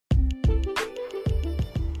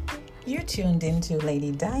You're tuned into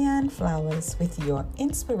Lady Diane Flowers with your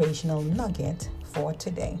inspirational nugget for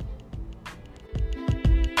today.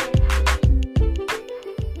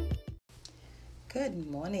 Good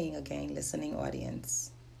morning again, listening audience.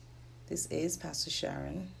 This is Pastor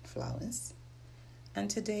Sharon Flowers, and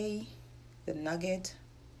today the nugget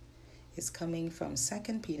is coming from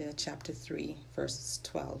 2 Peter chapter 3, verses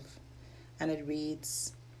 12, and it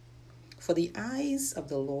reads, "For the eyes of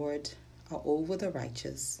the Lord are over the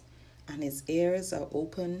righteous, and his ears are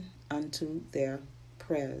open unto their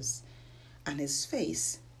prayers, and his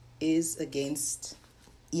face is against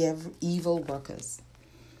evil workers."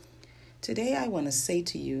 Today I want to say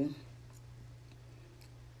to you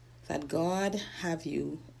that God have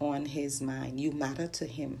you on his mind. You matter to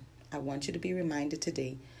him. I want you to be reminded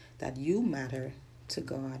today that you matter to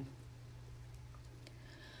God.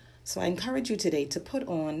 So I encourage you today to put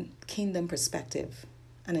on kingdom perspective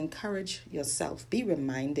and encourage yourself. Be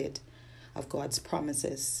reminded of God's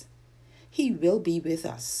promises. He will be with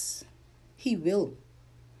us. He will.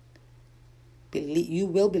 You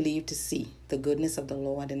will believe to see the goodness of the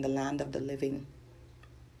Lord in the land of the living.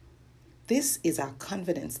 This is our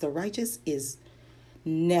confidence. The righteous is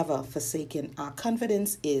never forsaken. Our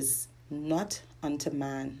confidence is not unto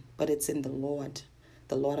man, but it's in the Lord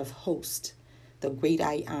of hosts, the great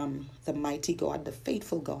I am, the mighty God, the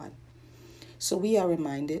faithful God. So we are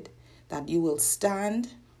reminded that you will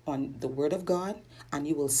stand on the word of God and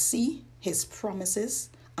you will see his promises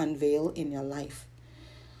unveil in your life.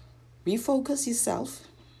 Refocus yourself,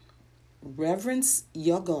 reverence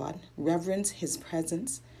your God, reverence his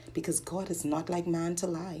presence, because God is not like man to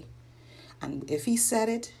lie. And if he said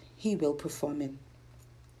it, he will perform it.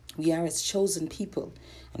 We are his chosen people,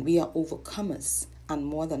 and we are overcomers and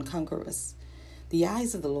more than conquerors. The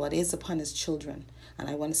eyes of the Lord is upon his children. And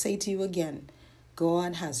I want to say to you again,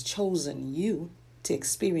 God has chosen you to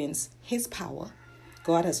experience his power.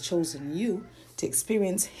 God has chosen you to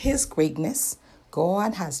experience his greatness.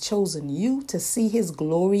 God has chosen you to see his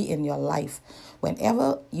glory in your life.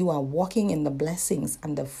 Whenever you are walking in the blessings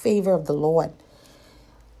and the favor of the Lord,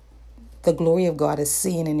 the glory of God is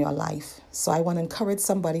seen in your life. So I want to encourage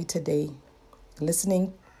somebody today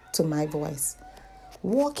listening to my voice.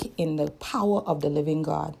 Walk in the power of the living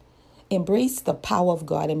God. Embrace the power of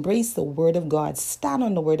God. Embrace the word of God. Stand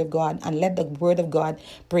on the word of God and let the word of God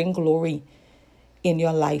bring glory in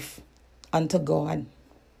your life unto God.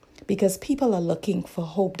 Because people are looking for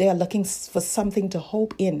hope. They are looking for something to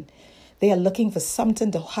hope in. They are looking for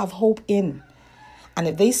something to have hope in. And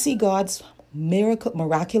if they see God's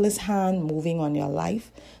miraculous hand moving on your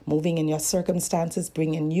life, moving in your circumstances,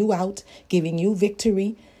 bringing you out, giving you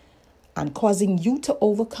victory, and causing you to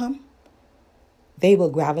overcome, they will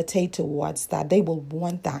gravitate towards that. They will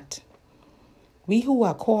want that. We who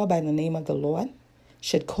are called by the name of the Lord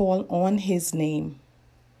should call on his name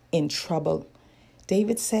in trouble.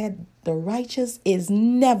 David said, "The righteous is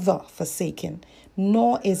never forsaken,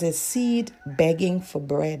 nor is his seed begging for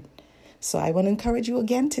bread." So I want to encourage you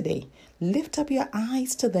again today. Lift up your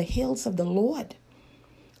eyes to the hills of the Lord.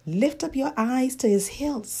 Lift up your eyes to his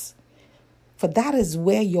hills. For that is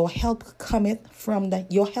where your help cometh from.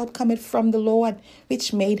 Your help cometh from the Lord,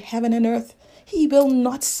 which made heaven and earth. He will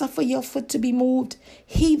not suffer your foot to be moved.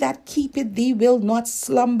 He that keepeth thee will not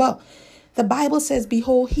slumber. The Bible says,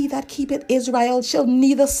 "Behold, he that keepeth Israel shall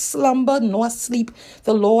neither slumber nor sleep.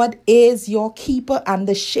 The Lord is your keeper, and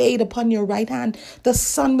the shade upon your right hand. The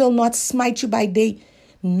sun will not smite you by day,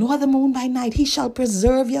 nor the moon by night. He shall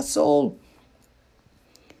preserve your soul."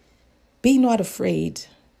 Be not afraid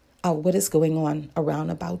of what is going on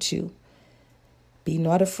around about you. Be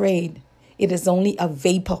not afraid. It is only a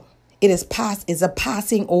vapor. It is a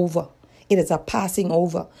passing over. It is a passing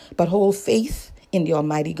over. But hold faith in the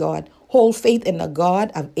Almighty God. Hold faith in the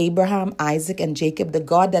God of Abraham, Isaac, and Jacob, the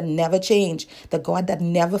God that never changed, the God that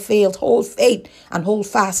never failed. Hold faith and hold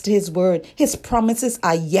fast to his word. His promises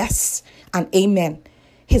are yes and amen.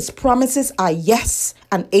 His promises are yes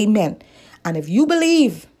and amen. And if you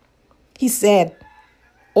believe, he said,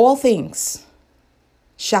 all things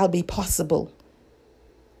shall be possible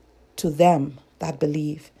to them that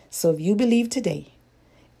believe. So if you believe today,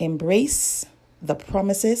 embrace the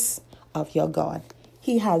promises of your God.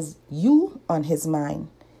 He has you on his mind.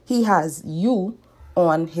 He has you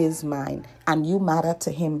on his mind, and you matter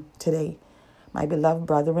to him today. My beloved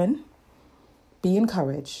brethren, be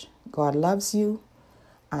encouraged. God loves you,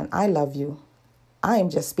 and I love you. I am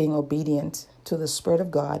just being obedient to the Spirit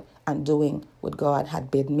of God and doing what God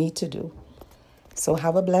had bid me to do. So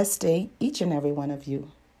have a blessed day, each and every one of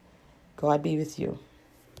you. God be with you.